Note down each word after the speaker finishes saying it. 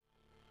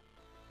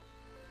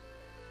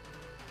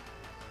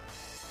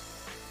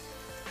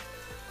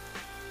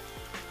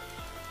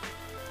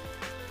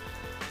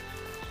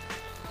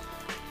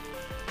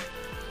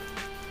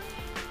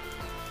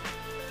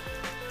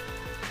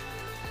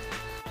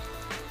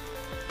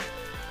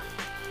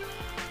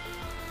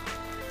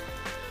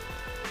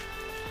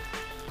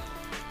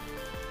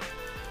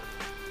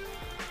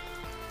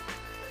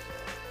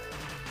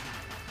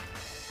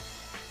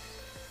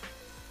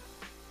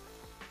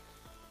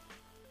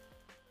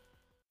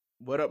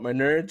What up, my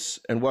nerds,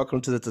 and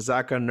welcome to the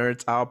Tazaka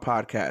Nerds Hour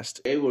podcast.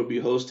 Today we'll be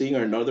hosting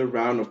another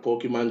round of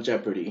Pokemon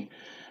Jeopardy.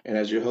 And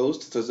as your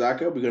host,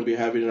 Tazaka, we're going to be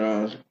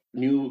having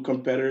new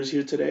competitors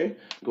here today,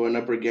 going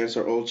up against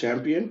our old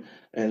champion.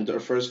 And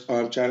our first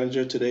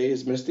challenger today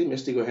is Misty.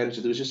 Misty, go ahead and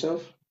introduce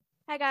yourself.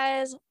 Hi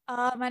guys,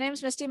 my name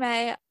is Misty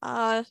May.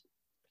 I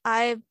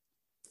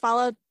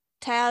follow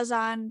Taz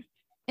on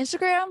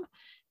Instagram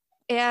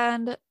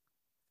and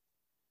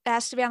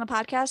asked to be on the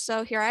podcast,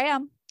 so here I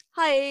am.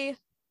 Hi.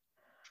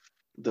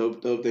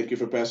 Dope. Thank you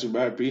for passing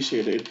by. I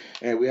appreciate it.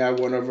 And we have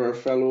one of our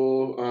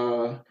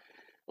fellow,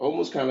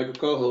 almost kind of like a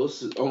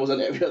co-host, almost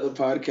on every other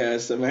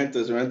podcast,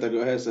 Samantha. Samantha, go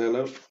ahead, say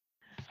hello.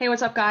 Hey,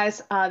 what's up,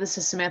 guys? This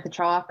is Samantha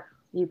Chalk.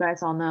 You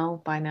guys all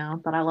know by now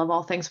that I love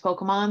all things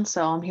Pokemon,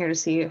 so I'm here to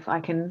see if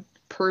I can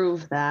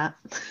prove that.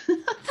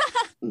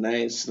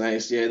 Nice.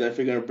 Yeah,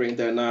 definitely gonna bring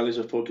that knowledge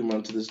of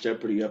Pokemon to this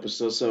Jeopardy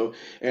episode. So,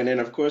 and then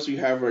of course we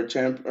have our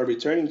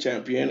returning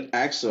champion,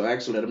 Axel.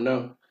 Axel, let him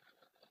know.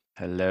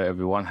 Hello,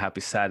 everyone.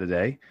 Happy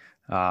Saturday.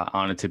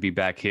 Honored to be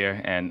back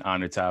here and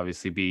honored to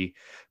obviously be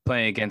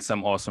playing against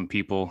some awesome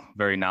people,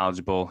 very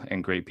knowledgeable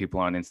and great people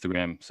on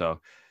Instagram.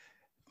 So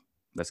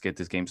let's get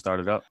this game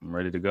started up. I'm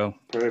ready to go.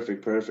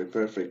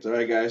 Perfect. All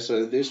right, guys.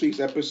 So this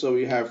week's episode,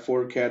 we have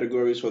 4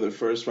 categories for the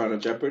first round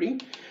of Jeopardy.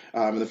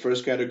 The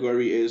first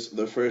category is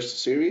the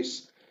first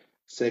series.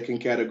 Second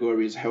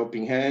category is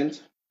helping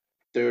hand.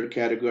 Third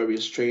category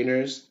is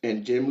trainers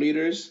and gym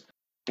leaders.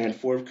 And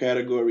fourth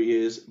category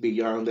is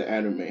beyond the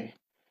anime.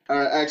 All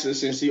right, Axel,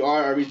 since you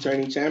are our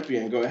returning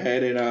champion, go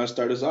ahead and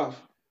start us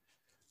off.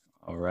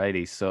 All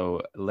righty.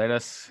 So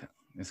it's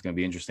going to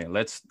be interesting.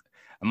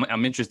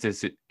 I'm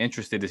interested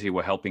to see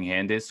what helping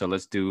hand is. So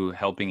let's do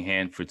helping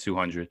hand for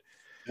 200.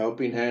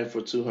 Helping hand for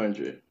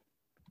 200.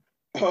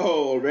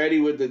 Oh,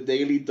 already with the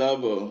daily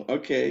double.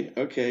 Okay.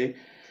 All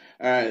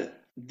right.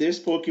 This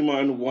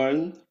Pokemon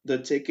won the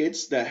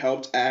tickets that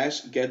helped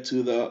Ash get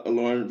to the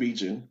Alolan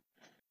region.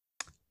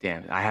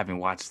 Damn, I haven't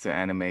watched the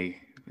anime,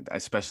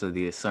 especially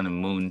the Sun and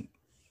Moon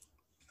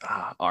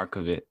arc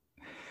of it.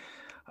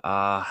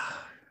 I'm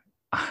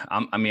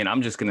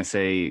just gonna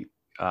say.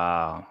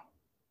 I'm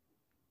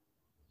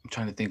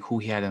trying to think who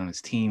he had on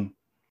his team.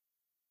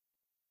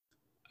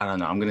 I don't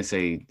know. I'm gonna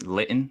say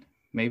Litten,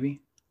 maybe.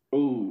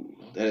 Ooh,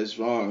 that is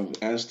wrong.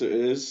 The answer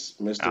is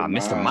Mr. Mime.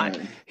 Mr.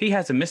 Mime. He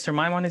has a Mr.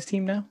 Mime on his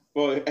team now?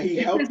 Well, he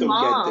helped him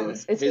get there.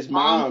 It's his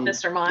mom,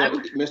 Mr.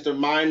 Mime. Mr.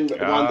 Mime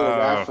won the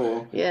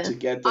raffle to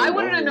get there. I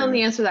wouldn't have known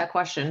the answer to that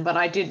question, but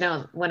I did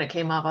know when it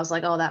came up. I was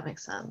like, oh, that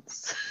makes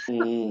sense.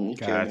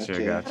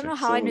 Gotcha. I don't know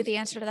how I knew the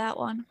answer to that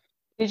one.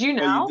 Did you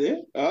know? Oh, you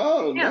did?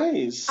 Oh, yeah.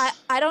 Nice.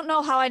 I don't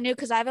know how I knew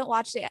because I haven't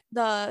watched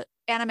the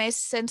anime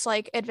since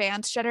like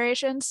Advanced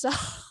Generation, so.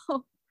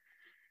 Oh,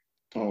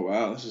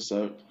 wow. This is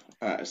so.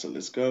 All right, so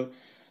let's go.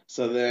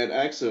 So then,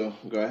 Axel,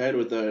 go ahead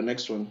with the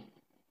next one.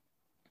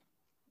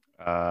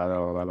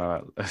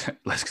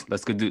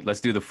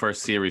 Let's do the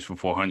first series for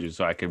 400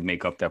 so I can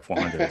make up that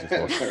 400.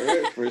 All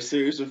right, first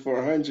series for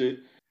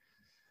 400.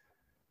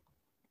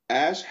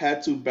 Ash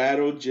had to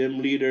battle gym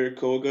leader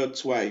Koga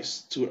twice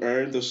to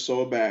earn the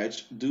Soul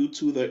Badge due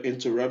to the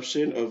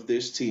interruption of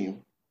this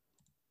team.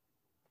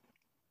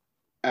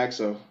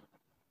 Axel.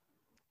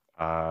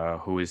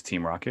 Who is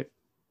Team Rocket?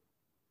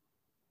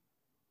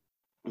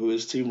 Who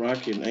is Team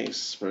Rocket?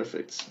 Nice.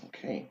 Perfect.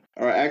 Okay.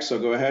 All right, Axel,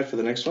 go ahead for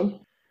the next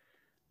one.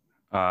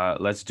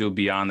 Let's do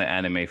Beyond the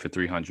Anime for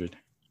 300.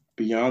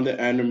 Beyond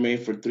the Anime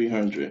for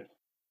 300.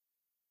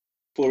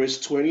 For its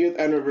 20th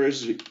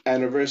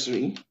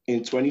anniversary in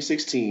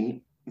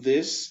 2016,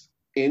 this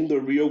in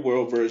the real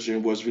world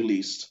version was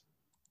released.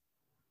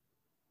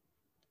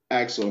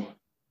 Axel.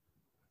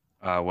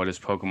 What is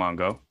Pokemon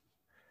Go?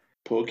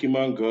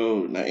 Pokemon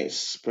Go.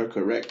 Nice.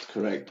 Correct.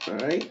 All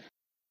right.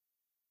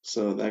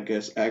 So that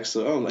gets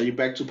Axel. Oh, are you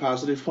back to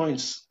positive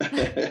points?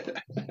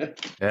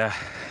 Yeah.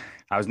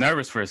 I was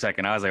nervous for a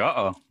second. I was like,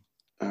 uh-oh.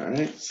 All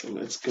right. So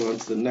let's go on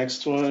to the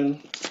next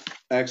one.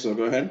 Axel,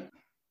 go ahead.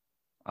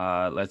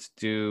 Let's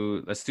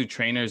do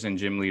trainers and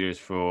gym leaders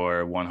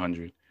for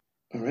 100.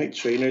 All right.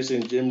 Trainers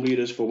and gym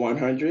leaders for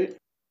 100.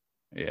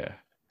 Yeah.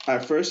 I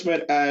first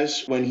met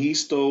Ash when he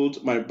stole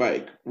my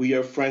bike. We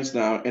are friends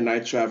now, and I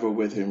travel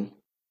with him.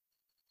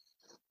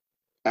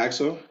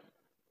 Axel?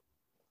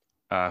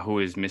 Who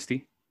is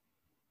Misty?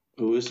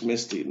 Who is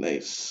Misty?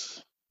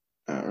 Nice.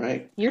 All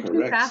right. You're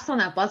correct. too fast on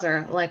that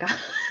buzzer. Like,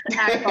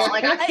 Axel,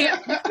 like I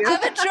can't.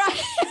 I've been trying.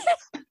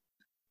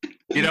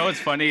 You know what's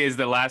funny is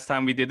the last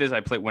time we did this,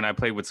 when I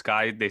played with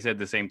Sky, they said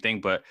the same thing,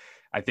 but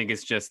I think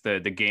it's just the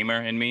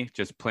gamer in me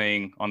just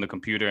playing on the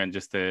computer and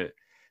just the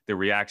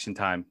reaction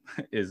time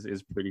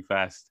is pretty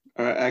fast.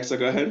 All right, Axel,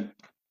 go ahead.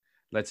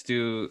 Let's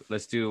do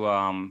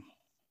the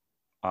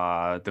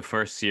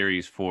first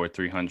series for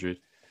 300.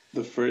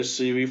 The first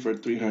series for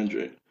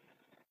 300.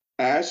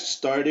 Ash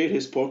started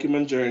his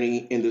Pokemon journey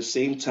in the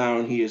same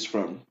town he is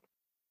from.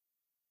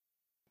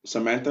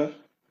 Samantha?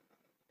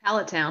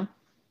 Pallet Town.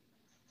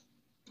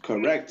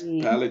 Correct.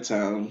 Pallet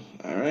Town.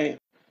 All right.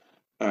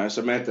 All right,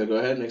 Samantha, go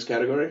ahead. Next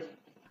category.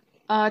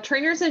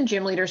 Trainers and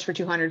gym leaders for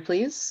 200,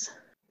 please.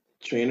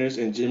 Trainers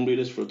and gym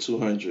leaders for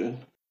 200.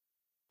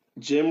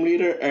 Gym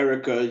leader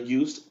Erica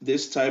used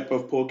this type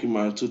of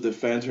Pokemon to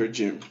defend her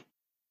gym.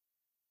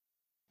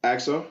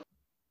 Axel,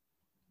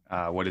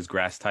 What is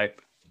grass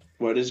type?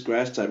 what is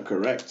grass type?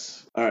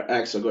 Correct. All right,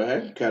 Axel, go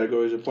ahead.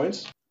 Categories and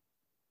points.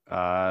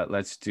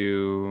 Let's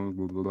do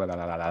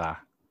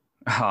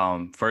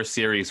first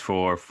series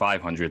for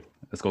 500.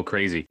 Let's go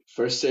crazy.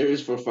 First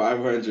series for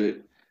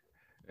 500.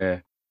 Yeah.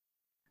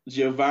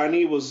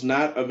 Giovanni was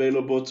not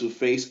available to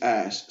face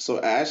Ash,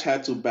 so Ash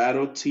had to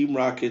battle Team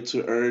Rocket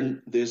to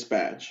earn this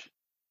badge.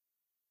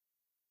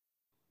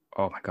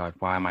 Oh my God,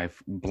 why am I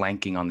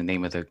blanking on the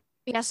name of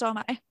Yeah, so am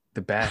I.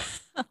 the badge?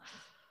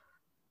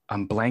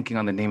 I'm blanking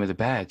on the name of the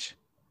badge.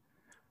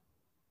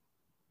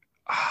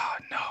 Oh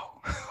no.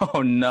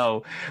 Oh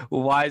no.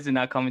 Why is it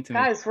not coming to me?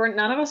 Guys,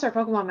 none of us are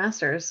Pokemon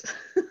masters.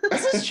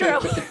 This is true.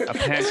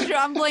 This is true.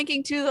 I'm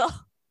blanking too,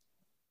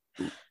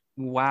 though.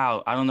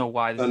 Wow. I don't know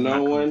why this is No not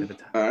coming to one. the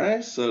top. All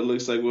right, so it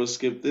looks like we'll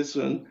skip this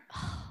one.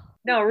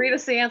 No, read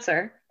us the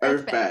answer.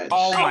 Earth badge.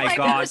 Oh my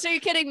God. goodness, are you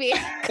kidding me?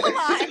 Come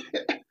on.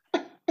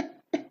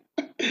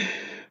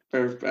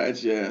 Earth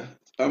badge, yeah.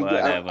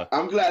 Whatever.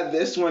 I'm glad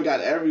this one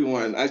got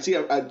everyone. I see.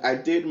 I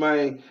did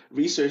my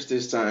research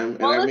this time, and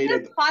Well, I it made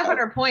said it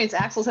 500 points.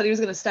 Axel said he was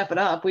going to step it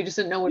up. We just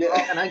didn't know we were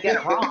all going to get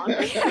it wrong.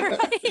 Yeah,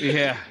 right.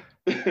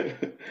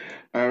 Yeah.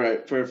 All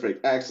right,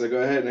 perfect. Axel,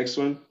 go ahead. Next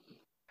one.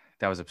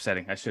 That was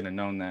upsetting. I should have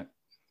known that,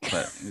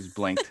 but it was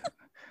blanked.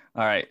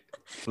 All right.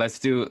 Let's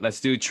do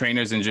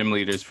trainers and gym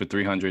leaders for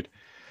 300.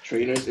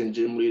 Trainers and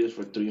gym leaders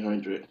for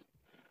 300.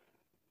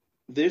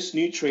 This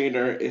new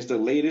trainer is the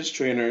latest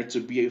trainer to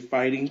be a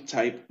fighting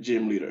type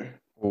gym leader.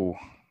 Oh.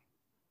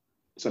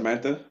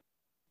 Samantha?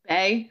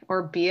 Bay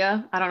or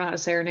Bia. I don't know how to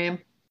say her name.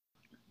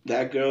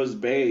 That girl's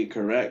Bay.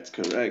 Correct.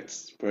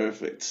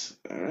 Perfect.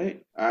 All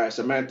right,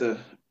 Samantha.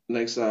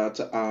 Next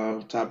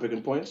topic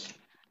and points.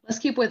 Let's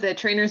keep with it.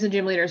 Trainers and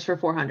gym leaders for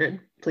 400,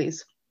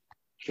 please.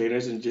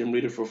 Trainers and gym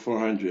leader for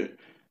 400.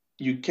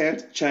 You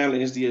can't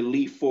challenge the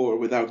Elite Four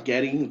without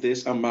getting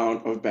this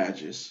amount of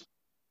badges.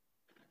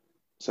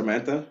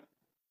 Samantha?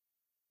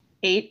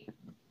 8.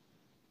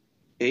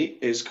 8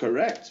 is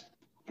correct.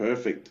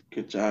 Perfect.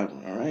 Good job.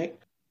 All right.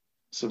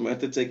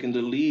 Samantha taking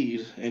the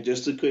lead. And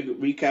just a quick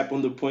recap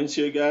on the points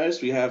here,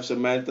 guys. We have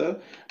Samantha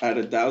at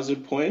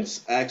 1,000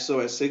 points, Axel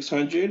at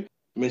 600,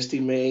 Misty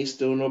May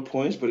still no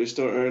points, but it's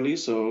still early,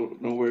 so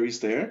no worries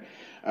there.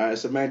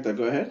 Samantha,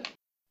 go ahead.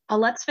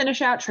 Let's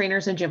finish out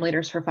trainers and gym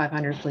leaders for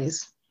 500,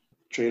 please.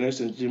 Trainers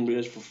and gym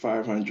leaders for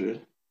 500.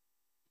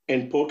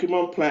 In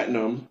Pokemon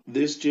Platinum,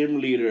 this gym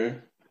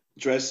leader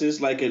dresses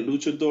like a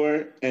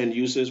luchador and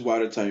uses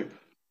water type.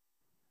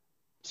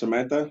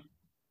 Samantha?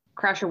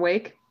 Crasher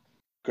Wake.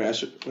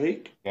 Crasher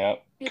Wake?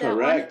 Yep. Be that one.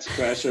 Correct.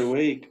 Crasher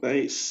Wake.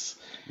 Nice.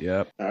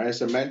 Yep. All right,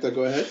 Samantha,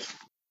 go ahead.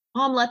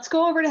 Let's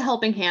go over to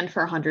Helping Hand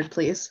for 100,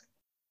 please.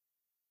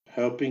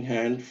 Helping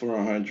Hand for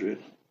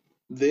 100.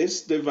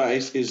 This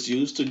device is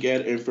used to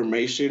get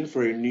information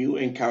for a new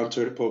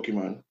encountered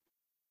Pokemon.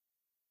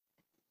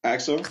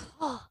 Axel?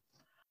 Oh,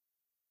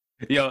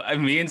 Yo,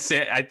 me and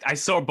Sid, I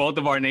saw both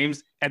of our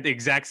names at the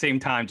exact same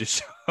time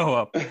just show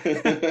up.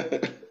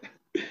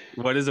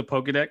 What is a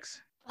Pokedex?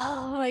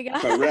 oh my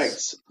god.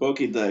 Correct.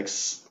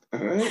 Pokédex. All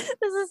right.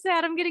 This is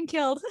sad. I'm getting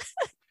killed.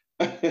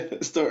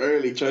 It's still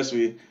early, trust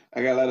me.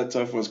 I got a lot of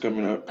tough ones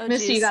coming up. Oh,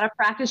 Misty, you geez. got to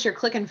practice your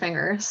clicking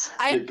fingers.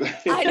 I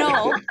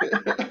know.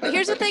 But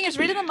here's the thing: is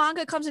reading the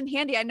manga comes in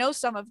handy. I know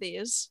some of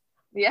these.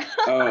 Yeah.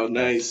 Oh,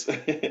 nice. All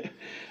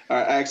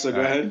right, Axel, go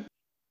All right. ahead.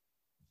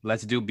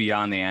 Let's do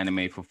Beyond the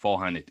Anime for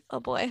 400. Oh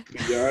boy.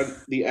 Beyond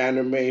the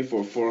Anime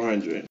for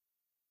 400.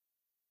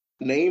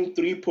 Name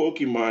 3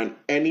 Pokemon,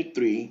 any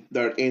 3,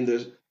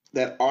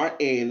 that are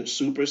in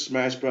Super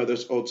Smash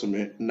Bros.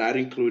 Ultimate, not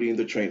including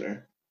the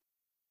trainer.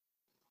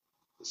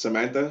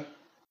 Samantha?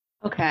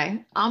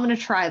 Okay, I'm going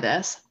to try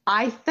this.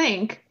 I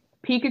think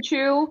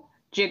Pikachu,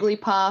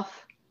 Jigglypuff,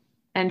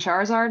 and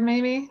Charizard,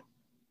 maybe?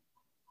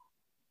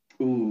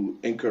 Ooh,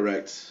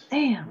 incorrect.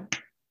 Damn.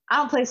 I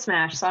don't play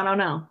Smash, so I don't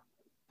know.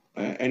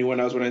 Anyone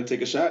else want to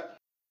take a shot?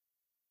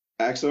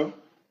 Axel?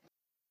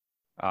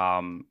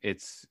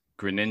 It's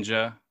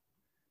Greninja,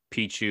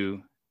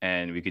 Pichu,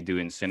 and we could do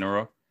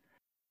Incineroar.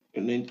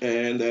 And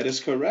that is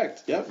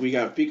correct. Yep, we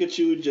got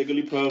Pikachu,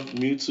 Jigglypuff,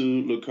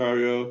 Mewtwo,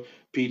 Lucario,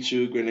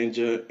 Pichu,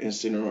 Greninja, and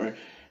Incineroar.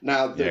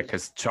 Now, Yeah,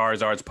 because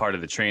Charizard's part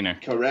of the trainer.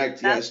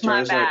 correct. That's Yes,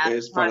 my Charizard bad.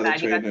 is part My of the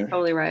bad. You guys trainer. are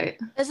totally right.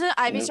 Isn't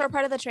Ivysaur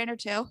part of the trainer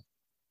too?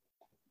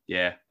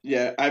 Yeah.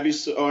 Yeah,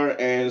 Ivysaur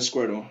and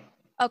Squirtle,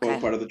 Okay.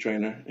 both part of the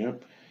trainer.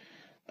 Yep.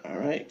 All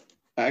right.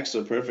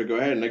 Axel, perfect. Go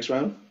ahead. Next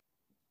round.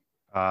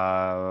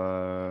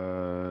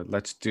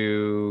 Let's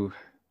do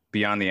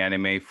Beyond the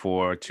Anime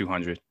for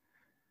 200.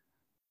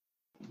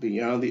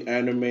 Beyond the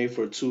Anime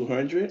for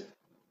 200.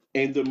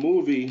 In the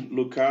movie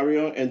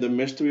Lucario and the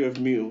Mystery of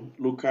Mew,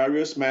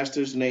 Lucario's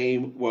master's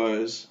name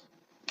was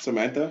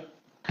Samantha?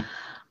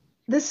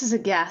 This is a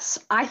guess.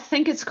 I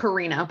think it's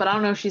Karina, but I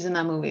don't know if she's in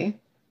that movie.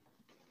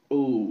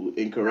 Ooh,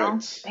 No?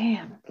 incorrect.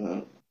 Damn.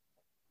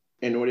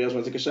 Anybody else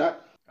want to take a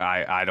shot?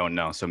 I don't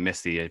know. So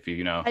Misty, if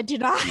you know, I do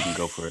not. you can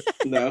go for it.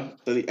 No,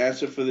 so the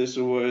answer for this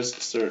was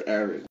Sir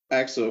Aaron.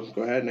 Axel,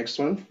 go ahead. Next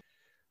one.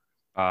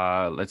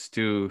 Let's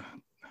do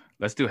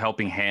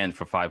Helping Hand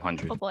for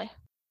 500. Oh boy.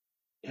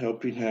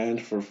 Helping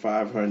Hand for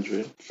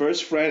 500.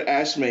 First friend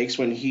Ash makes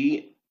when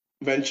he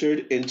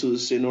ventured into the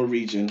Sinnoh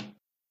region.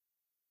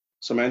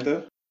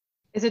 Samantha?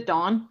 Is it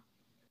Dawn?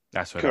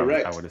 That's what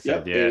Correct. I would have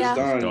Yep, said. it Yeah, is it's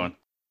Dawn. Dawn.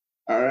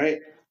 All right.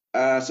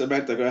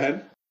 Samantha, go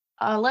ahead.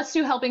 Let's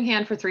do Helping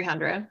Hand for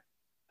 300.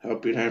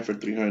 Helping Hand for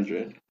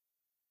 300.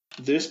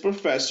 This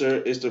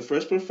professor is the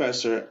first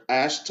professor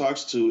Ash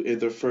talks to in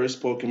the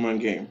first Pokemon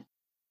game.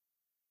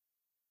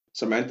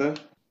 Samantha?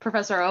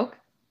 Professor Oak.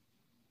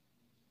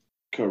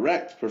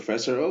 Correct.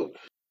 Professor Oak.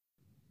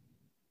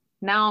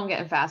 Now I'm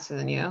getting faster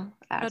than you,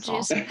 Axel.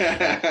 jeez.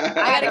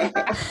 I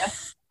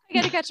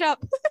gotta catch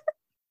up.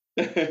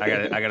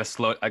 I gotta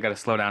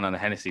slow down on the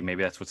Hennessy.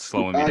 Maybe that's what's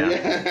slowing me down.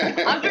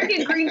 Yeah. I'm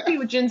drinking green tea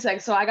with ginseng,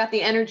 so I got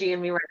the energy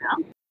in me right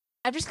now.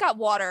 I've just got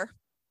water.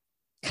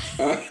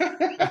 All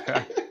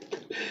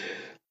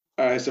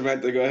right,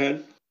 Samantha, go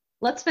ahead.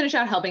 Let's finish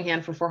out Helping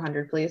Hand for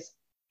 400, please.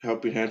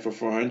 Helping Hand for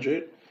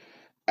 400.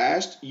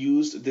 Ash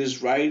used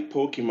this right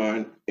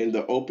Pokemon in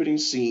the opening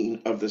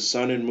scene of the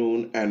Sun and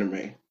Moon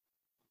anime.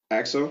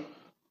 Axel?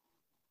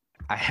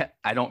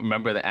 I don't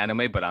remember the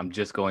anime, but I'm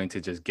just going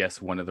to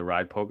guess one of the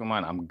ride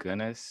Pokemon. I'm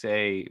gonna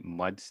say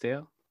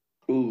Mudstale.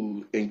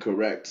 Ooh,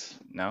 incorrect.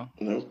 No.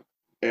 No.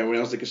 Anyone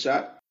else take a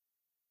shot?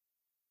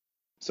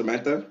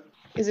 Samantha?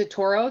 Is it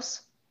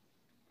Tauros?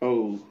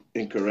 Oh,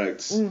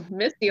 incorrect.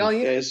 Misty, all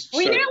you. It's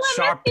We didn't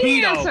let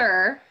Misty Sharpedo.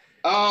 answer.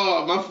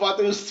 Oh, my fault.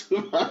 It was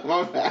too much.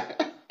 My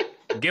bad.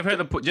 Give her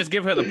the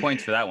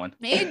points for that one.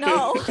 Me?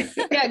 No.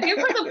 Yeah, give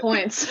her the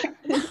points. You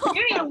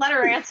didn't even let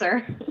her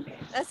answer.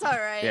 That's all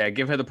right. Yeah,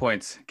 give her the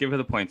points. Give her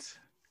the points.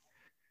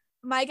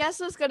 My guess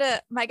was gonna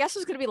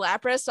be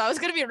Lapras, so I was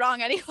gonna be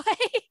wrong anyway.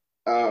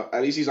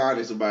 At least he's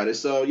honest about it.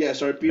 So yeah,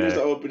 Sharpedo's Yeah.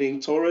 the opening.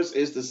 Taurus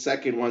is the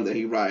second one that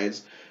he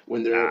rides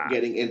when they're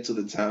getting into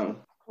the town.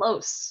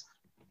 Close.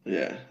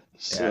 Yeah.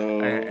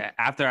 So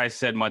After I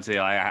said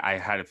Mudtail, I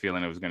had a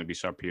feeling it was going to be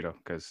Sharpedo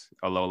because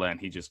Alola and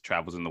he just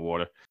travels in the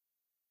water.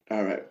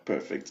 all right,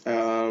 perfect.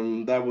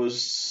 That was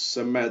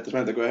Samantha.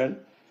 Samantha, go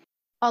ahead.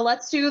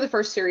 Let's do the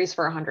first series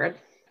for 100.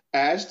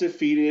 Ash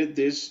defeated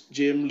this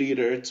gym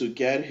leader to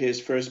get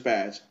his first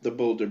badge, the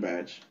Boulder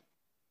badge.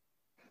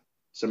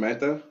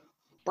 Samantha?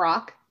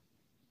 Brock.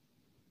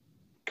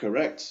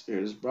 Correct.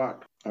 Here's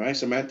Brock. All right,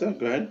 Samantha,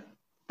 go ahead.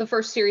 The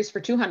first series for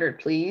 200,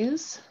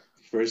 please.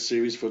 First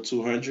series for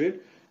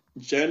 200.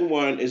 Gen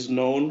 1 is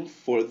known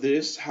for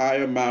this high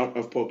amount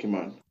of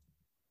Pokemon.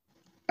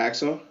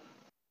 Axel?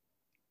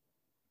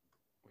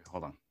 Wait,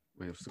 hold on.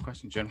 Wait, what's the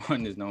question? Gen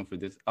 1 is known for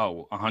this.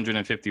 Oh,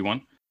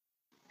 151.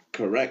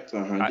 Correct.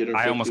 151.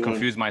 I almost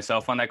confused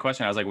myself on that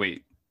question. I was like,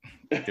 wait,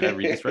 did I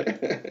read this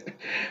right?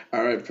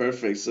 All right,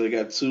 perfect. So we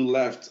got two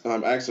left.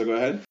 Axel, go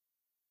ahead.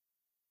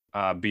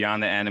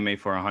 Beyond the Anime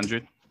for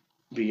 100.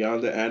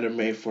 Beyond the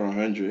Anime for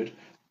 100.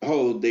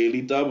 Oh,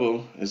 daily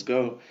double. Let's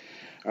go.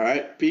 All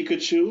right.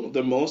 Pikachu,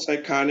 the most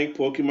iconic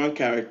Pokemon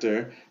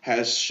character,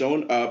 has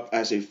shown up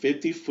as a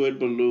 50-foot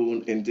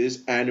balloon in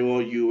this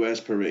annual U.S.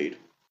 parade.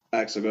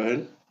 Axel, go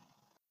ahead.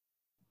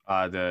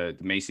 The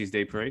Macy's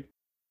Day Parade.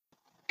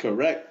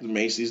 Correct. The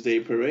Macy's Day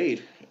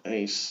Parade.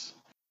 Nice.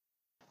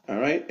 All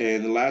right.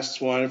 And the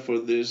last one for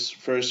this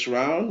first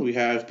round, we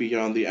have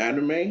Beyond the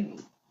Anime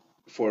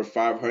for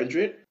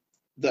 500.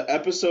 The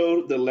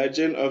episode The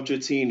Legend of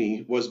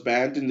Dratini was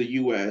banned in the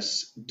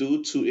US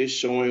due to it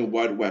showing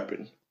what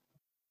weapon?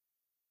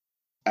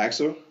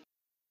 Axel?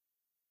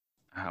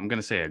 I'm going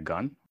to say a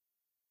gun.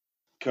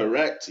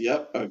 Correct.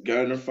 Yep. A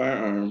gun or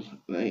firearm.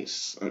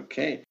 Nice.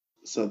 Okay.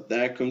 So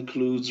that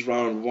concludes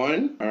round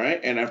one. All right.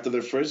 And after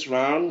the first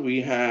round,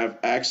 we have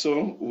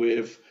Axel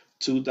with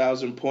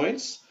 2,000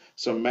 points,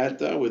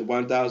 Samantha with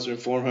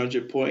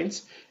 1,400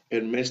 points,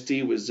 and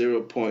Misty with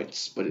 0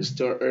 points. But it's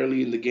still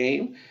early in the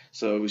game,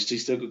 so we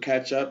still could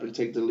catch up and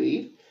take the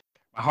lead.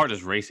 My heart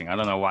is racing. I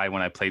don't know why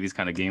when I play these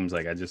kind of games,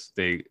 like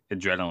the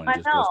adrenaline I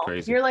just goes know.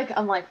 crazy. You're like,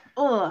 I'm like,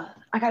 ugh,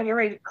 I gotta get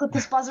ready to click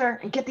this buzzer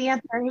and get the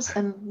answers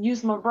and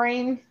use my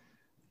brain.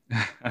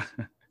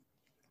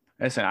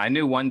 Listen, I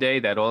knew one day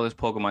that all this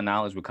Pokemon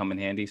knowledge would come in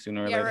handy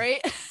sooner or Yeah, later.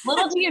 right.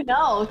 Little do you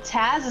know,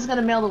 Taz is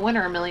gonna mail the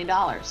winner $1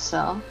 million,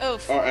 so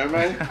Oof. Oh, am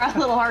I? try a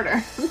little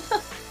harder.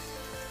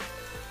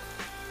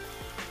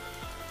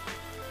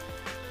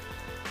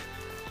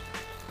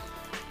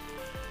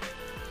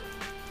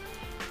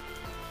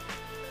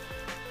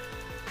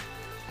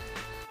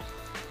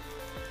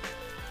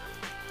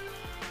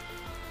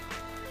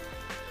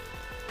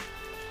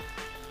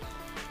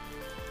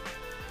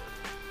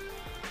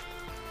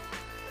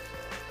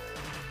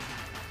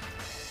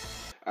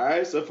 All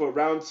right, so for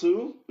round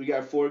two, we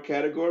got 4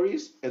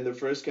 categories, and the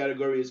first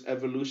category is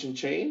Evolution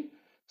Chain.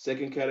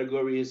 Second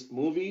category is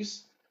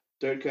movies.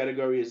 Third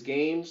category is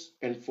games,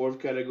 and fourth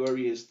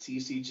category is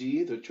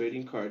TCG, the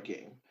trading card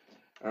game.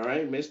 All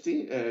right,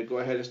 Misty, go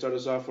ahead and start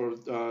us off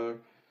for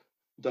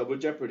Double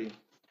Jeopardy.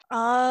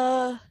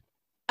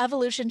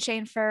 Evolution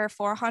chain for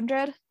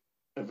 400.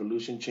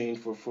 Evolution chain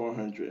for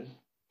 400.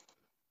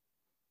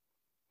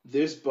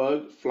 This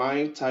bug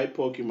flying type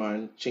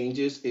Pokemon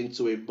changes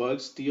into a bug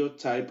steel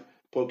type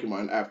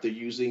Pokemon after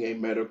using a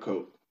metal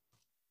coat.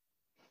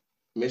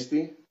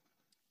 Misty?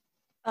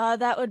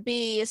 That would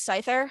be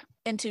Scyther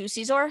into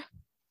Caesar.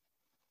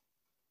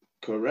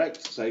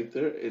 Correct.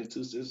 Scyther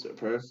into Scissor.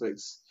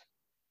 Perfect.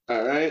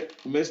 All right.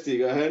 Misty,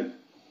 go ahead.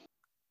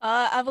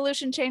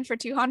 Evolution chain for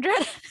 200.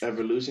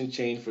 Evolution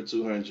chain for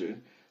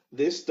 200.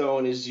 This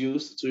stone is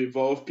used to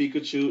evolve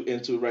Pikachu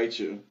into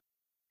Raichu.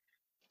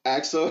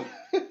 Axel?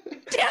 Damn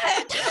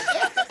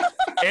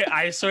it!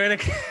 I swear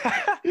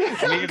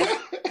to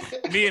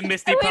me and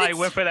Misty probably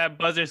went for that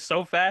buzzer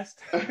so fast.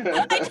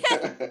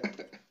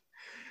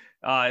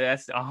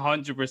 That's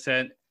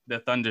 100% the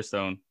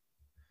Thunderstone.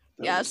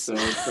 Yes.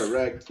 Thunderstone,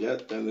 correct.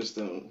 Yep,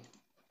 Thunderstone.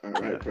 All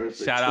right,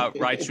 perfect. Shout out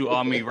Raichu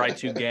Army,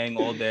 Raichu Gang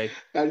all day.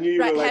 I knew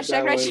you were like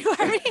that Raichu one.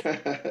 Army.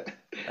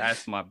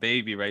 That's my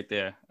baby right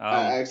there.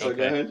 Axel,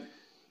 go ahead.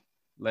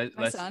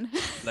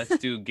 Let's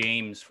do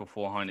games for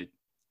 400.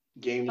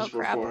 Games for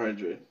crap.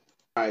 400.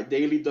 All right,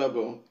 daily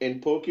double. In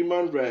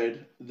Pokemon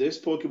Red, this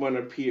Pokemon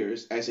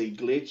appears as a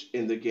glitch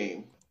in the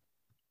game.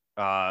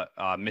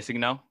 Missing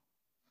no.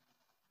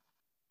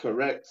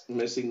 Correct.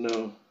 Missing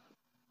no.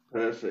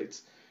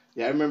 Perfect.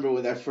 Yeah, I remember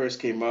when that first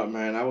came up,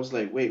 man. I was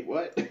like, wait,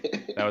 what?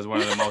 That was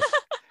one of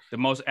the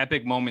most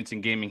epic moments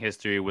in gaming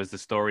history was the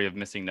story of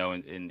Missing No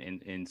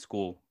in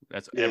school.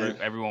 That's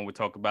everyone would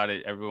talk about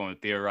it. Everyone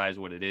would theorize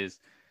what it is.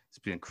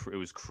 It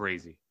was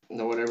crazy.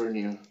 No one ever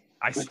knew.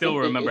 I still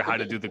remember how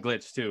to do the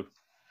glitch too.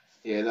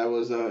 Yeah, that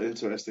was an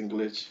interesting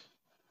glitch.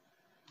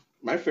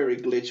 My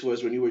favorite glitch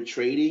was when you were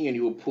trading and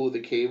you would pull the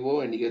cable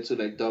and you get to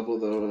like double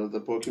the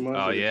Pokemon.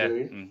 Oh yeah.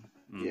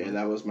 Mm-hmm. Yeah,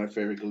 that was my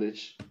favorite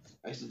glitch.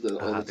 I used to do that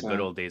all the the time. good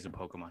old days of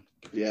Pokemon.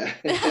 Yeah.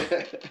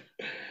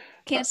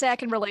 Can't say I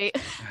can relate.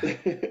 All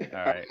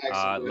right.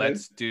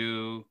 Let's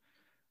do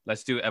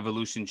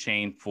evolution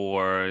chain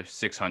for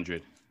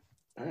 600.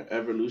 All right,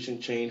 evolution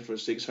chain for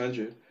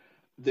 600.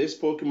 This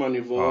Pokemon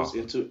evolves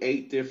into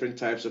 8 different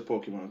types of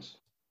Pokemons.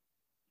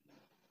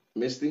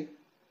 Misty?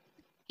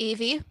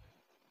 Eevee.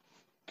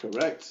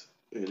 Correct.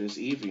 It is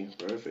Eevee.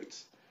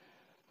 Perfect.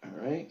 All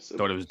right. So...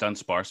 Thought it was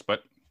Dunsparce,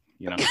 but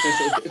you know.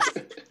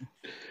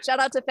 Shout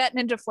out to Fat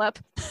Ninja Flip.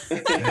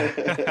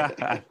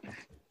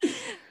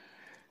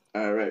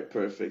 All right,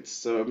 perfect.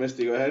 So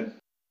Misty, go ahead.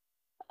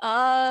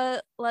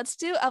 Let's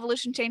do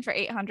evolution chain for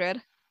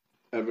 800.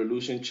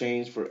 Evolution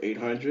chains for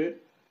 800.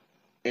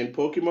 In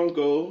Pokemon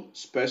Go,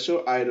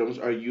 special items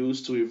are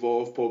used to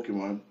evolve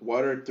Pokemon.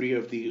 What are 3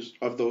 of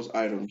those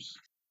items?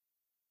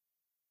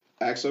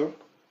 Axel?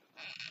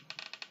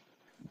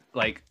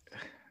 Like,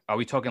 are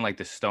we talking like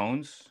the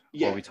stones?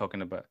 Yeah. Or are we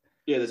talking about?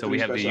 Yeah, the so 3 we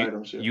have the special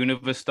items. Yeah.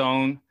 Unova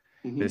Stone,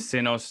 Mhm. the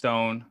Sinnoh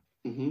Stone.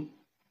 Mhm.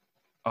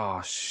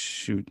 Oh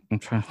shoot! I'm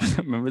trying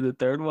to remember the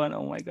third one.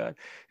 Oh my god!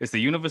 It's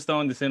the Unova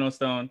Stone, the Sinnoh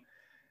Stone,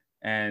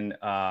 and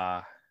what's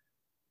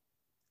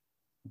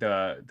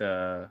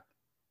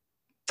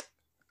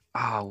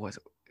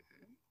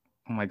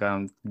oh my god!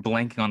 I'm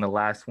blanking on the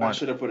last one. I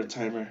should have put a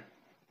timer.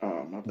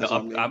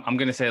 I'm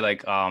gonna say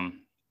like armor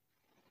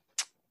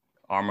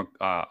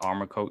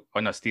coat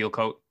or no steel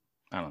coat.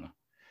 I don't know.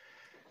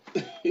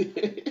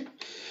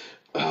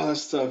 Oh,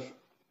 that's tough.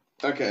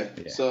 Okay,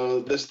 Yeah.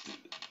 so this.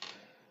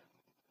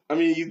 I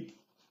mean, you.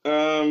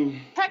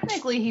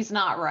 Technically, he's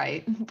not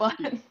right, but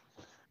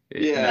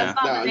Yeah,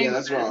 that's not the name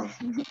that's of it. wrong.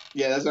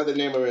 Yeah, that's not the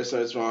name of it,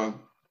 so it's wrong.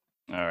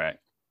 All right.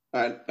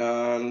 All right,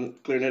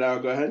 clearing it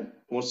out. Go ahead.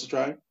 Who wants to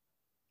try?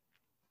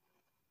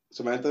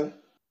 Samantha.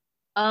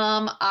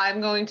 I'm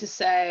going to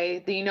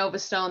say the Unova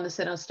Stone, the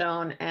Sinnoh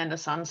Stone, and a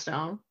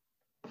Sunstone.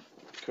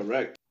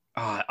 Correct.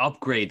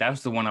 Upgrade. That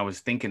was the one I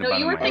was thinking No, about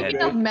you in were my head.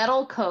 thinking of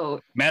Metal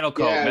Coat. Metal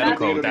Coat. Yeah, Metal I think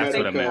Coat. of That's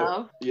what I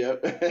Metal meant.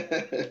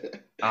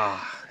 Yep.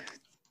 Ah.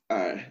 All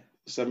right,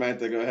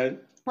 Samantha, go ahead.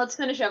 Let's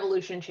finish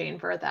Evolution Chain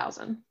for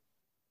 1,000.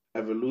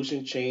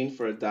 Evolution chain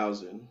for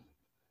 1,000.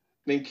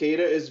 Nincada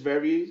is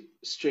very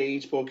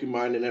strange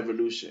Pokemon in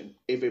evolution.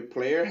 If a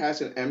player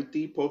has an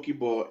empty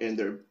Pokeball in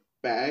their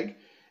bag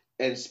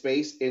and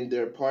space in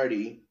their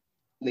party,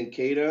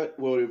 Nincada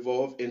will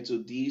evolve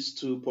into these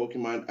 2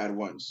 Pokemon at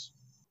once.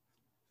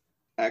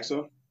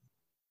 Axel?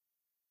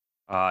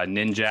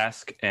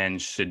 Ninjask and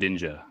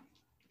Shedinja.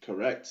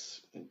 Correct.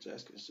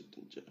 Ninjask and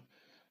Shedinja.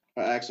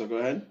 Axel, go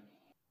ahead.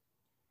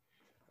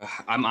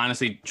 I'm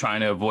honestly trying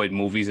to avoid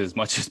movies as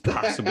much as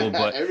possible,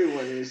 but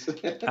everyone is.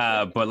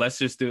 but let's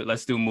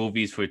do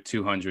movies for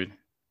 200.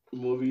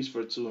 Movies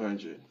for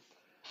 200.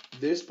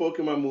 This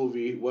Pokemon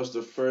movie was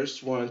the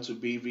first one to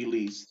be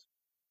released.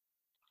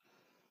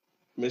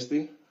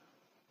 Misty?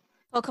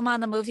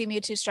 Pokemon the movie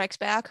Mewtwo Strikes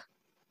Back.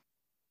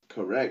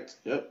 Correct.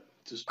 Yep.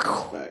 Two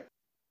Strikes Back.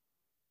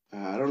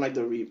 I don't like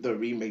the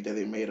remake that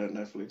they made on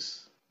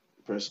Netflix.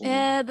 Personally.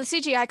 The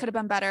CGI could have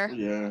been better.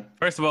 Yeah.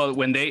 First of all,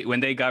 when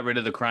they got rid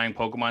of the crying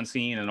Pokemon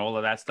scene and all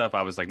of that stuff,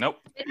 I was like, nope.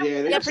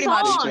 Yeah, they pretty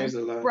much. changed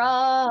a lot.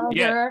 Brother,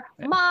 Yeah,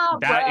 my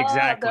that brother.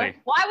 exactly.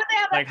 Why would they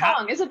have that Like, how-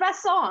 song? It's the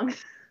best song.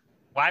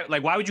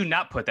 Why would you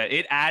not put that?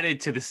 It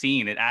added to the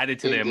scene. It added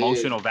to It the did.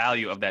 emotional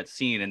value of that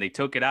scene, and they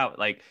took it out.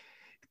 Like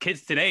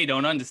kids today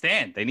don't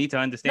understand. They need to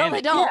No, understand. they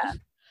it. don't.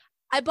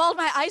 I bawled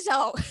my eyes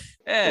out.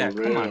 Yeah,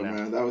 For come real, on now.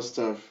 man. That was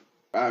tough.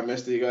 All right,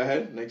 Misty, go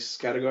ahead. Next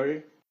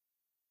category.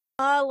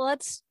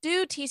 Let's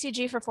do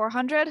TCG for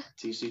 400.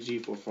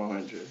 TCG for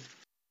 400.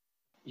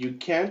 You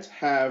can't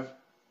have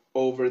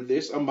over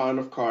this amount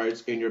of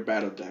cards in your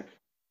battle deck.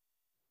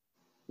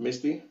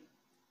 Misty?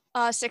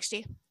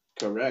 60.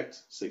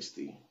 Correct.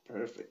 60.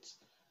 Perfect.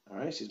 All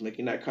right, she's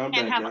making that comeback.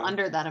 Can't have y'all.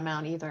 under that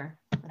amount either.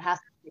 It has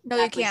to be No,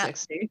 you exactly can't.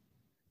 60.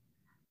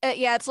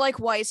 Yeah, it's like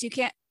Weiss. You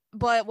can't,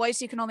 but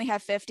Weiss you can only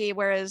have 50,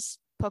 whereas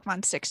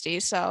Pokemon 60.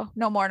 So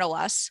no more, no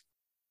less.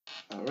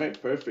 All right,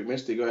 perfect.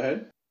 Misty, go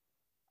ahead.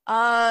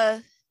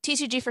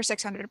 TCG for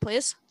 600,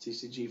 please.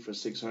 TCG for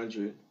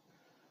 600.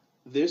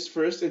 This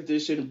first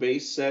edition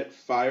base set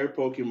Fire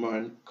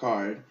Pokemon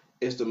card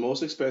is the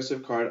most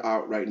expensive card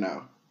out right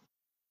now.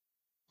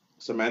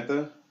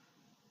 Samantha?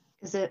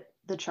 Is it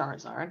the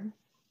Charizard?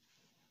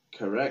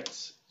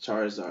 Correct.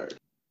 Charizard.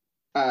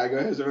 All right, go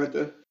ahead,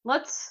 Samantha.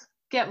 Let's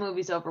get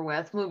movies over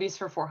with. Movies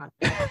for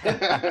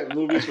 400.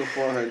 Movies for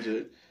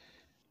 400.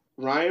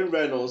 Ryan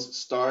Reynolds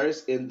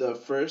stars in the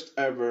first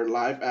ever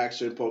live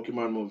action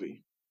Pokemon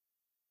movie.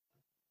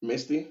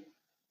 Misty?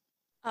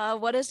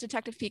 What is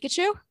Detective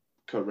Pikachu?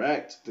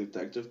 Correct.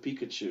 Detective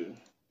Pikachu.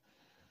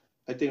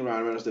 I think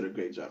Ryan Reynolds did a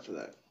great job for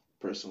that,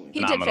 personally. He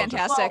did Phenomenal job.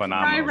 fantastic.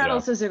 Phenomenal Ryan job.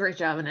 Reynolds does a great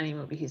job in any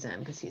movie he's in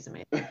because he's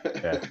amazing.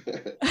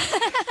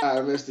 All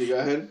right, Misty, go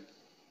ahead.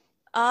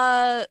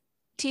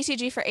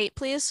 TCG for 8,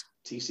 please.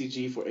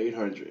 TCG for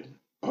 800.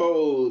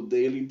 Oh,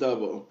 daily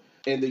double.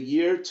 In the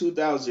year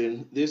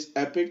 2000, this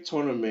epic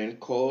tournament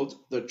called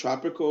the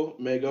Tropical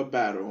Mega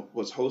Battle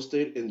was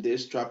hosted in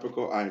this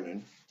tropical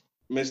island.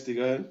 Misty,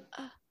 go ahead.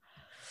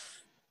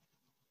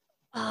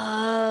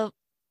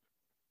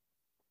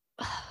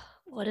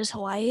 What is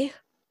Hawaii?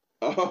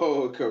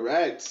 Oh,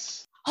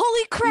 correct.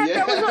 Holy crap!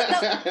 Yeah.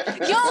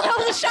 That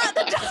was a shot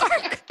in the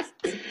dark.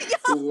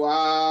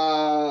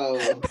 Wow.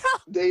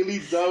 Daily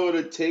double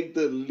to take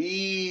the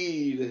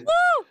lead.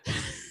 Woo!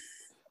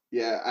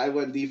 Yeah, I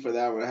went deep for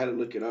that one. I had to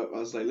look it up. I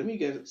was like, let me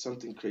get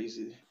something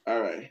crazy.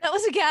 All right. That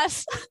was a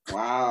guess.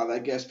 Wow,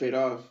 that guess paid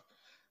off.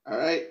 All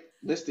right,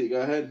 Misty,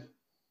 go ahead.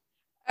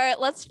 All right,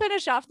 let's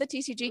finish off the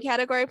TCG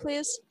category,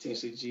 please.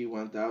 TCG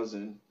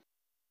 1000.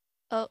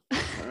 Oh. All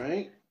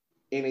right.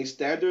 In a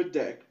standard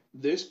deck,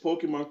 this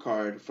Pokemon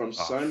card from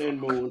Sun and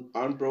Moon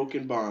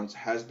Unbroken Bonds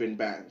has been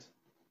banned.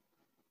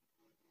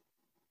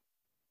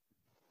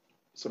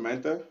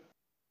 Samantha?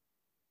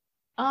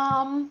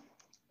 I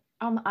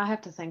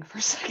have to think for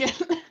a second.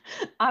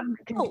 I'm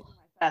confused Oh.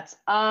 by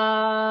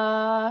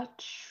my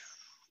bets.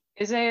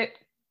 Is it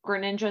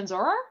Greninja and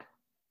Zoroark?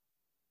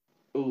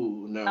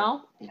 Ooh, no.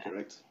 No?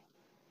 Incorrect.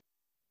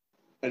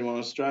 Anyone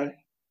else try?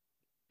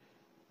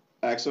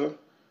 Axel?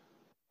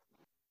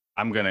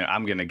 I'm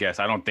gonna guess.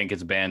 I don't think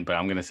it's banned, but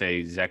I'm gonna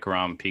say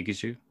Zekrom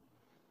Pikachu.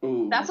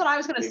 Ooh. That's what I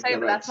was going to say,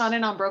 but that's not incorrect.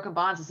 in Unbroken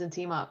Bonds. It's in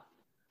Team Up.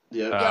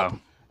 Yep. Uh,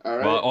 All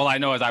right. Well, all I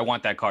know is I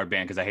want that card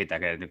banned because I hate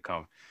that guy to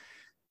come.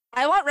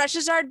 I want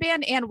Reshizard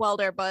banned and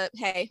Welder, but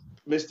hey.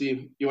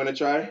 Misty, you want to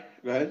try?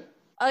 Go ahead.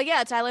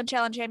 Yeah, it's Island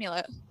Challenge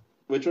Amulet.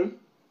 Which one?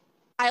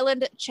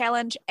 Island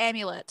Challenge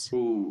Amulet.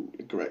 Ooh,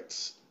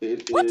 incorrect.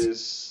 It What?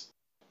 is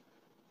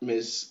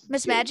Miss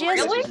Magius?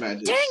 Yes, Really? Miss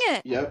Magius. Dang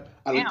it! Yep.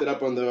 I looked it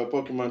up on the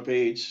Pokemon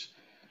page.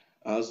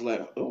 I was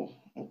like, oh,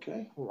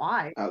 okay.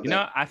 Why? Out You there.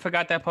 know, I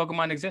forgot that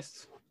Pokemon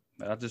exists.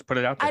 I'll just put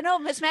it out there. I know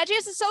Miss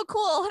Magius is so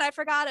cool, and I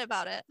forgot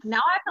about it. Now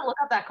I have to look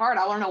up that card.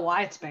 I want to know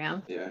why it's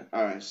banned. Yeah.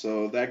 All right.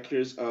 So that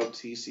clears up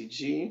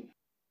TCG.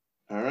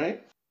 All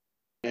right.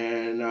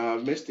 And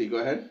Misty, go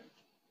ahead.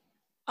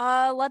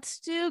 Let's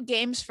do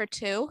games for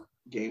 2.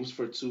 Games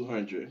for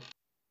 200.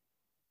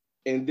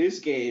 In this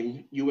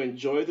game, you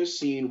enjoy the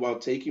scene while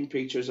taking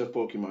pictures of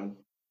Pokemon.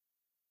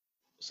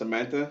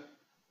 Samantha?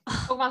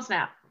 Pokemon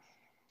Snap.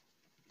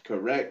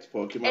 Correct.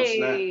 Pokemon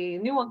Snap. Hey,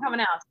 new one coming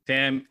out.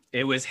 Sam,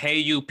 it was Hey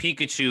You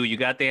Pikachu. You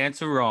got the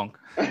answer wrong.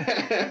 All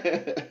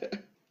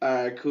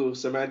right, cool.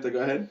 Samantha,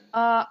 go ahead.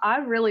 I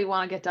really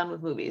want to get done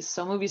with movies.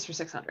 So movies for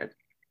 600.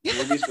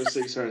 Movies for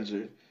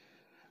 600.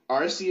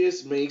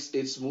 Arceus makes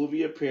its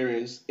movie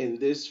appearance in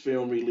this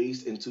film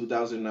released in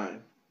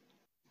 2009.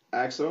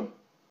 Axel?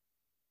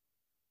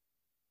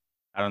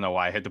 I don't know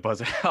why I hit the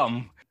buzzer.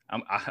 I'm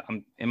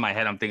in my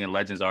head. I'm thinking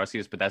Legends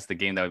Arceus, but that's the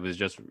game that was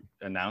just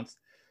announced.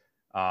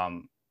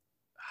 Power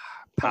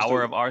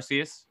of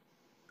Arceus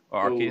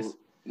or Arceus. Oh,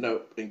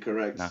 no,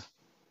 incorrect. No.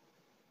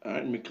 All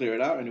right, let me clear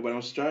it out. Anyone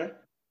else try?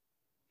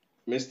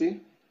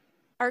 Misty?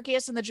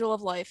 Arceus and the Jewel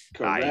of Life.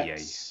 Correct.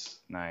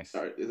 Nice.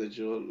 All right, the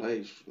Jewel of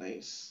Life.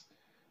 Nice.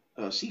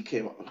 She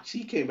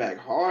came back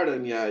hard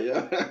on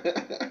Yaya.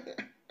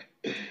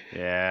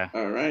 Yeah.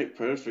 All right,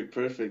 perfect.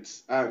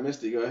 All right,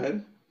 Misty, go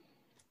ahead.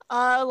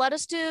 Let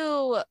us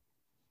do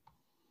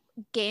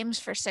games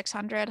for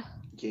 600.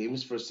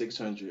 Games for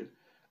 600.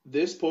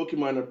 This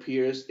Pokemon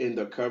appears in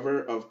the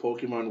cover of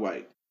Pokemon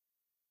White.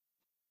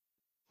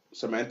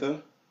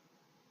 Samantha?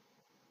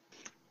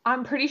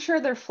 I'm pretty sure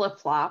they're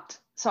flip-flopped,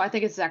 so I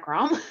think it's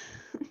Zekrom.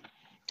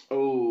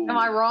 Oh, Am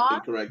I wrong?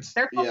 incorrect.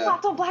 They're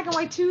flip-flopped on black and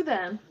white too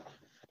then.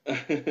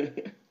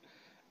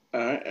 All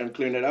right, I'm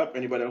clearing it up.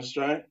 Anybody else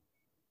try?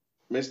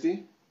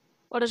 Misty?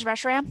 What is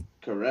Reshiram?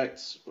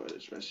 Correct. What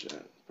is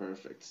restaurant?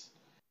 Perfect.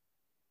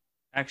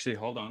 Actually,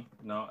 hold on.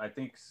 No, I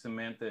think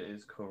Samantha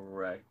is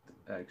correct,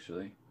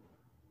 actually.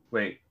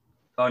 Wait.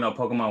 Oh, no,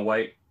 Pokemon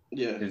White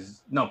Yeah.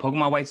 is... No,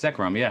 Pokemon White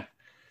Zekrom, yeah.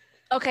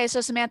 Okay,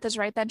 so Samantha's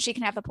right then. She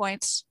can have the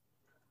points.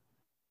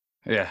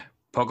 Yeah.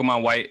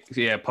 Pokemon White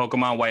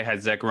had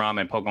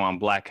Zekrom and Pokemon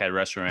Black had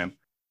Reshiram.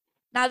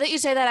 Now that you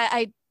say that,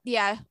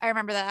 I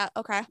remember that.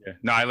 Okay. Yeah.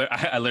 No,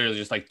 I literally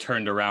just like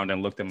turned around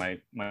and looked at my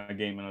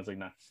game and I was like,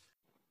 nah.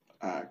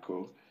 All right,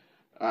 cool.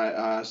 All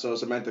right, so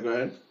Samantha, go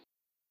ahead.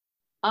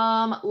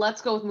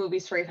 Let's go with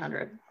movies for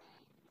 800.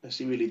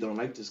 She really don't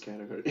like this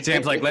category.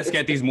 Sam's like, let's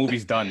get these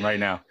movies done right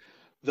now.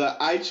 The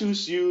I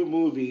Choose You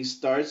movie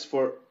starts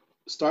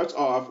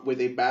off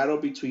with a battle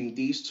between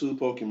these two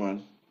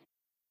Pokemon.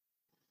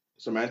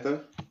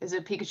 Samantha? Is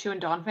it Pikachu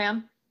and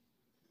Donphan?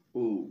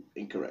 Ooh,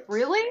 incorrect.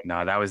 Really?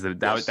 No, that's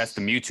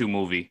the Mewtwo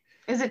movie.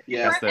 Is it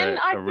Yeah. different than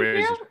That's I the Choose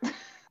original. You?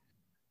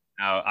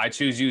 Now, I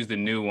Choose You is the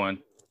new one.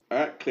 All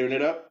right, clearing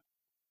it up.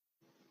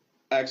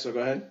 Axel, go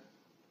ahead.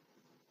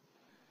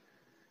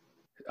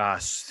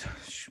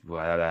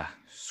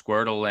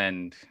 Squirtle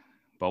and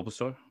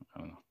Bulbasaur? I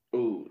don't know.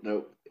 Ooh,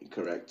 nope,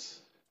 incorrect.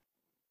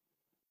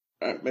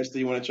 All right, Misty,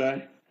 you want to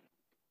try?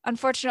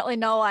 Unfortunately,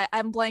 no.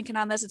 I'm blanking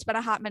on this. It's been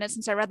a hot minute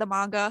since I read the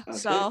manga. Okay.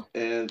 So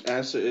And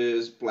answer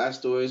is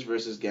Blastoise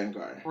versus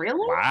Gengar.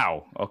 Really?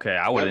 Wow. Okay,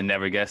 I would have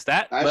never guessed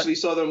that. I but- actually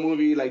saw the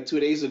movie like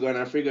 2 days ago, and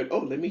I figured, oh,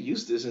 let me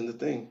use this in the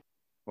thing.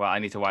 Well, I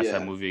need to watch Yeah.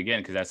 that movie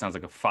again because that sounds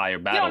like a fire You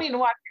battle. don't need to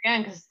watch it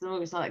again because the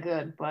movie's not that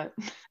good, but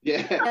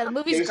Yeah. yeah, the They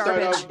movie's start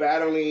garbage. off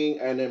battling,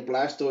 and then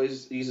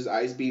Blastoise uses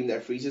Ice Beam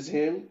that freezes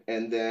him,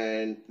 and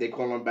then they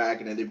call him back,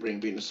 and then they bring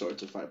Venusaur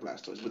to fight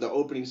Blastoise. But the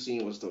opening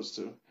scene was those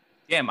two.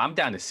 Damn, I'm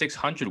down to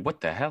 600.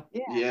 What the hell?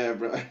 yeah. Yeah,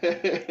 bro.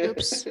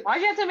 Oops.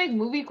 Why'd you have to make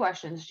movie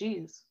questions?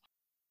 Jeez.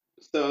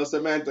 So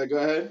Samantha, go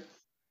ahead.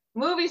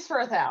 Movies for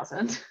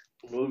 1,000.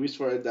 Movies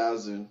for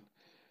 1,000.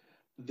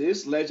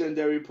 This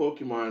legendary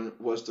Pokemon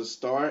was the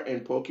star in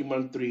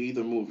Pokemon 3,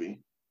 the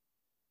movie.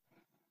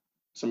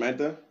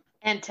 Samantha?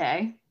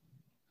 Entei.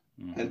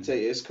 Mhm.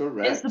 Entei is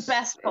correct. It's the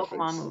best Perfect.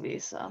 Pokemon movie,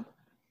 so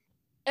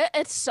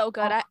It's so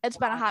good. It's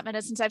been a hot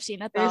minute since I've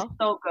seen it it's though.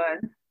 so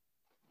good.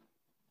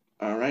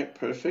 All right,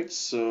 perfect.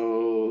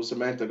 So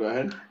Samantha, go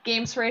ahead.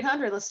 Games for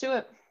 800. Let's do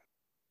it.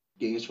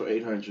 Games for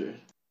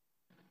 800.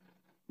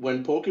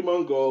 When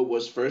Pokemon Go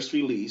was first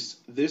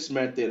released, this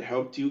method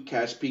helped you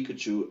catch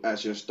Pikachu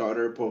as your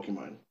starter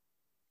Pokemon.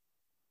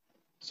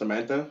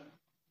 Samantha?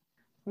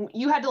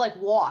 You had to like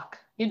walk.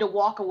 You had to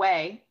walk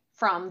away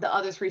from the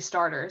other 3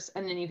 starters,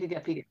 and then you could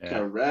get Pikachu. Yeah.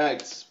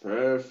 Correct.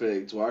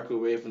 Perfect. Walk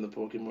away from the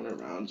Pokemon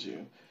around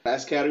you.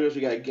 Last category,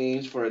 we got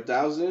games for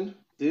 1,000.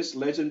 This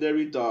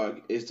legendary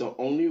dog is the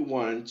only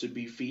one to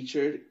be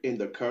featured in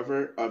the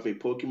cover of a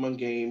Pokemon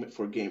game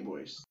for Game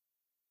Boys.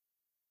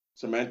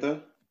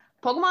 Samantha?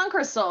 Pokemon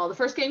Crystal. The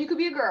first game you could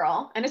be a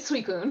girl, and it's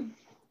Suicune.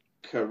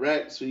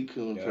 Correct.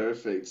 Suicune. Yeah.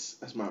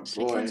 Perfect. That's my boy.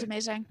 Suicune's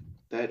amazing.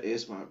 That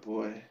is my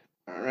boy.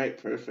 All right,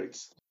 perfect.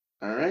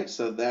 All right,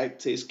 so that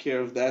takes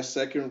care of that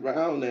second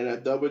round. And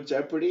at Double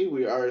Jeopardy,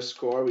 we are a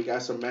score. We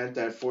got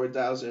Samantha at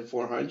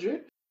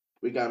 4,400.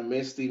 We got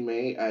Misty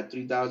May at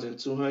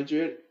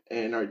 3,200.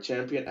 And our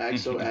champion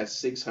Axel at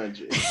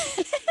 600.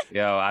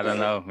 Yo, I don't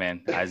know,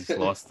 man. I just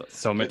lost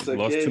It's lost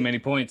okay. too many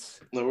points.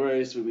 No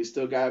worries. We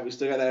still got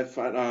that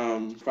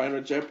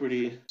Final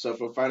Jeopardy. So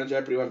for Final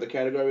Jeopardy, we have the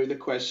category, the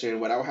question.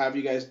 What I'll have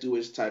you guys do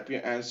is type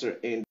your answer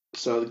in.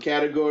 So the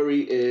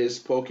category is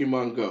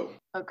Pokemon Go.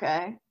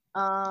 Okay.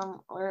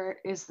 Where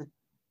is the?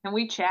 Can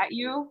we chat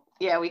you?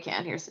 Yeah, we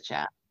can. Here's the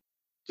chat.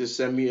 Just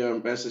send me a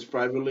message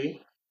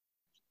privately.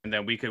 And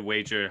then we could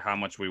wager how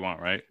much we want,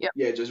 right?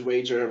 Yeah, just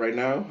wager right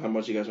now. How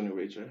much you guys want to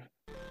wager?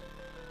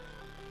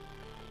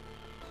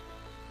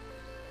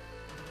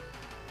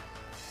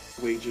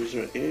 Wagers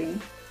are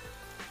in.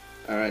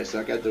 All right, so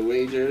I got the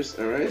wagers.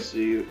 All right, so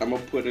I'm gonna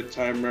put a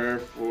timer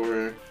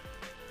for,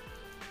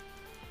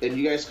 and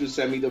you guys could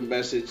send me the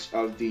message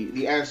of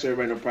the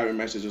answer in a private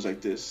message just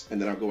like this,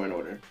 and then I'll go in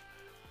order.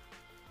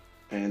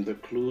 And the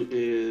clue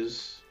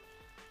is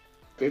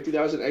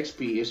 50,000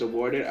 XP is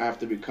awarded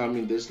after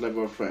becoming this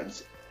level of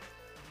friends.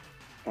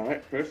 All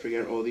right, perfect.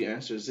 Got all the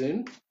answers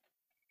in.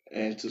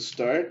 And to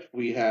start,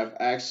 we have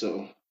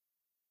Axel.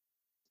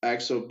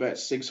 Axel bet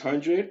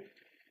 600,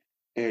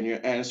 and your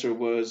answer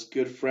was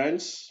good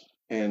friends,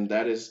 and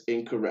that is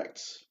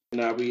incorrect.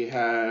 Now we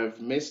have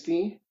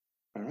Misty.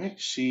 All right,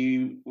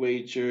 she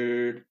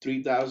wagered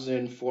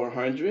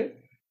 3,400,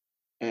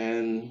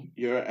 and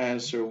your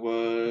answer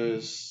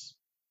was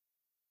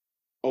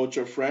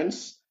Ultra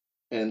Friends,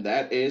 and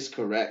that is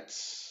correct.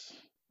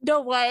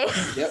 No way.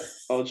 Yep,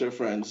 Ultra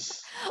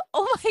Friends.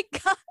 Oh my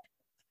god.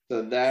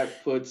 So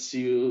that puts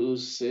you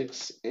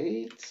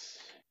 6,800.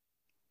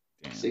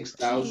 Damn.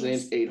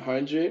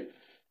 6,800.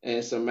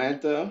 And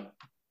Samantha,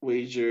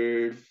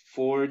 wagered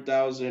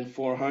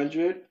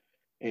 4,400,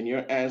 and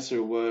your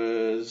answer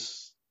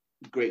was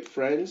Great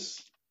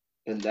Friends,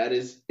 and that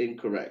is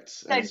incorrect.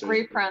 Said Answer is-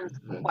 great friends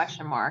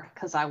question mark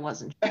because I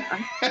wasn't sure.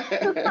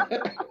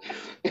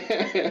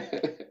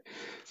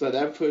 So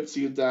that puts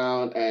you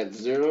down at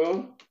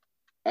 0.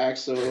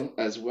 Axel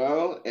as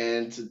well,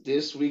 and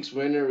this week's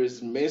winner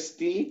is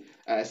Misty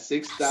at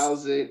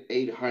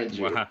 6,800.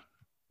 Wow. Nice.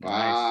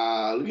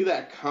 Wow, look at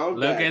that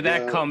comeback. Look at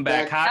that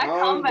comeback. That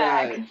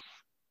comeback.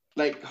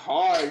 Like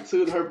hard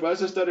too. Her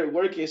buzzer started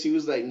working. She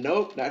was like,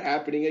 "Nope, not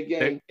happening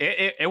again."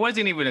 It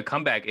wasn't even a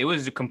comeback. It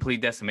was a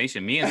complete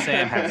decimation. Me and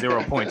Sam have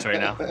 0 points right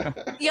now.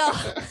 Yo,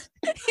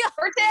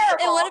 We're terrible.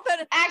 it would have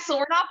been. Axel,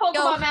 we're not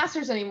Pokemon Yo.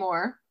 Masters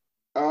anymore.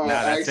 Oh, Nah,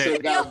 that's Axel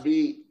it. got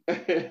beat.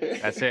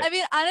 That's it. I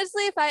mean,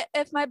 honestly,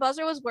 if my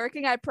buzzer was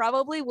working, I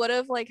probably would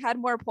have like had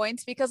more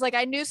points because like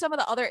I knew some of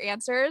the other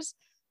answers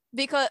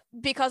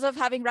because of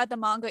having read the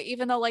manga,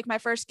 even though like my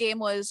first game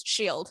was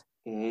Shield.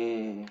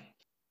 Mm.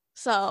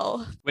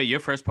 So Wait,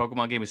 your first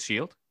Pokemon game was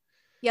Shield?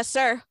 yes,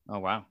 sir. Oh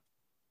wow.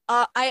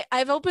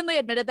 I've openly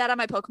admitted that on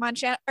my Pokemon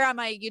channel or on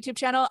my YouTube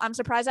channel. I'm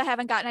surprised I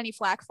haven't gotten any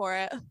flack for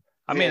it.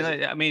 I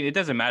mean, it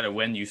doesn't matter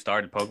when you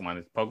started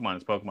Pokemon. Pokemon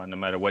is Pokemon, no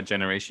matter what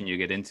generation you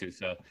get into.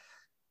 So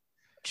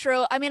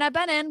True. I mean, I've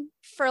been in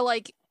for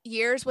like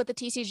years with the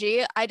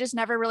TCG. I just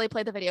never really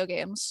played the video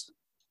games.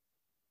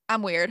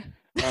 I'm weird.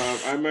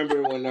 I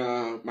remember when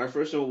my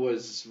first one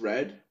was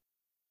Red.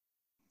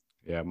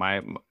 yeah,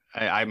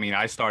 I mean,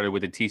 I started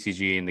with the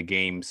TCG and the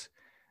games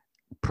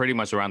pretty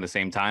much around the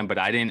same time, but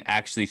I didn't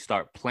actually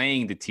start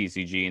playing the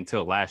TCG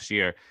until last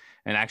year.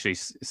 And actually,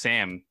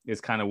 Sam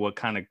is kind of what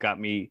kind of got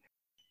me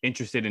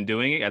interested in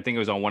doing it. I think it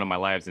was on one of my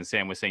lives, and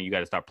Sam was saying you got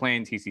to start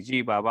playing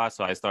TCG, blah blah.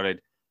 So I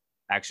started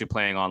actually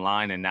playing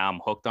online, and now I'm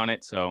hooked on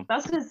it. So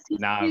That's because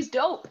Nah. he's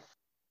dope.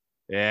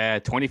 yeah,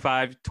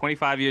 25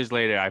 years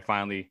later, I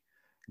finally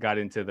got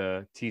into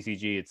the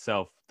TCG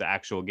itself, the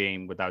actual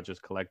game, without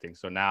just collecting.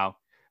 So now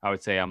I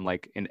would say I'm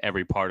like in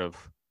every part of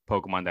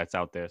Pokemon that's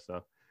out there.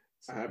 So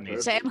it's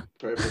amazing. Same.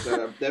 Perfect.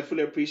 I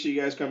definitely appreciate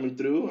you guys coming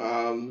through.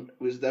 It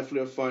was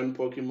definitely a fun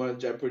Pokemon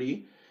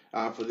Jeopardy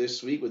for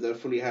this week. We'll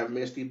definitely have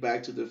Misty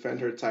back to defend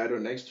her title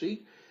next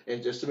week.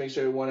 And just to make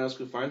sure everyone else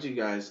could find you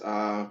guys,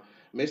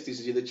 Misty,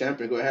 since you're the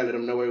champion, go ahead, let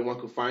them know where everyone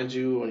can find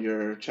you on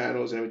your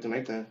channels and everything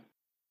like that.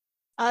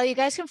 You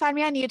guys can find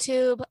me on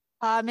YouTube,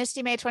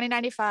 Misty May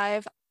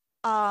 2095.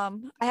 I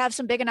have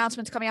some big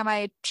announcements coming on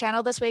my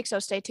channel this week, so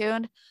stay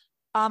tuned.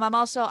 I'm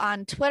also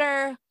on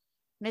Twitter,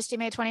 Misty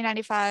May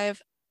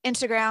 2095,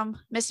 Instagram,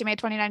 Misty May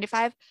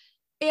 2095,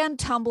 and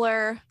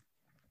Tumblr.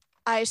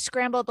 I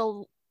scrambled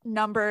the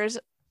numbers.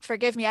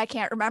 Forgive me, I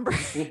can't remember,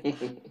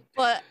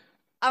 but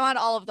I'm on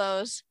all of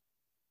those.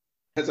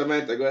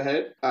 Samantha, go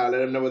ahead. Let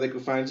them know where they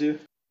can find you.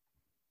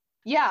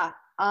 Yeah.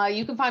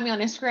 You can find me on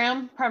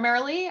Instagram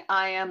primarily.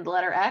 I am the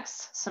letter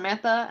X,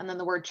 Samantha, and then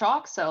the word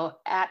chalk. So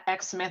at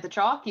X Samantha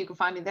Chalk, you can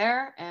find me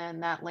there,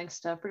 and that links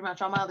to pretty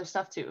much all my other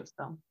stuff too.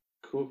 So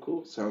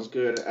Cool. Sounds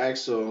good.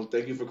 Axel,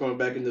 thank you for coming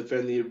back and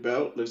defending your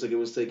belt. Looks like it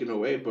was taken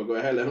away, but go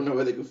ahead, let them know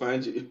where they can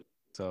find you.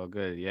 So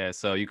good. Yeah.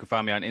 So you can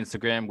find me on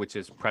Instagram, which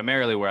is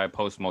primarily where I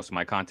post most of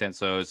my content.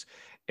 So it's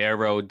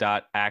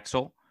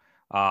arrow.axel.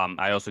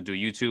 I also do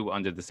YouTube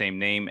under the same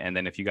name. And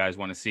then if you guys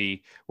want to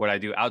see what I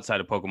do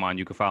outside of Pokemon,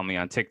 you can follow me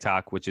on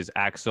TikTok, which is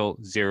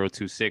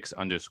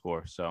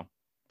Axel026_. So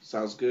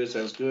Sounds good.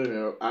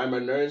 I'm a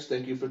Nerds.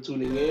 Thank you for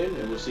tuning in,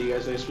 and we'll see you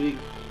guys next week.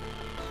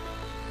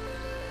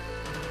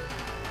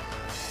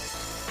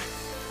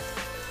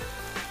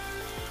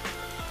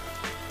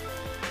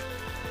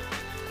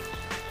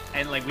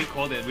 and like we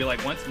called it, we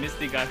like once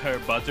Misty got her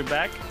buzzer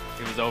back,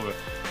 it was over.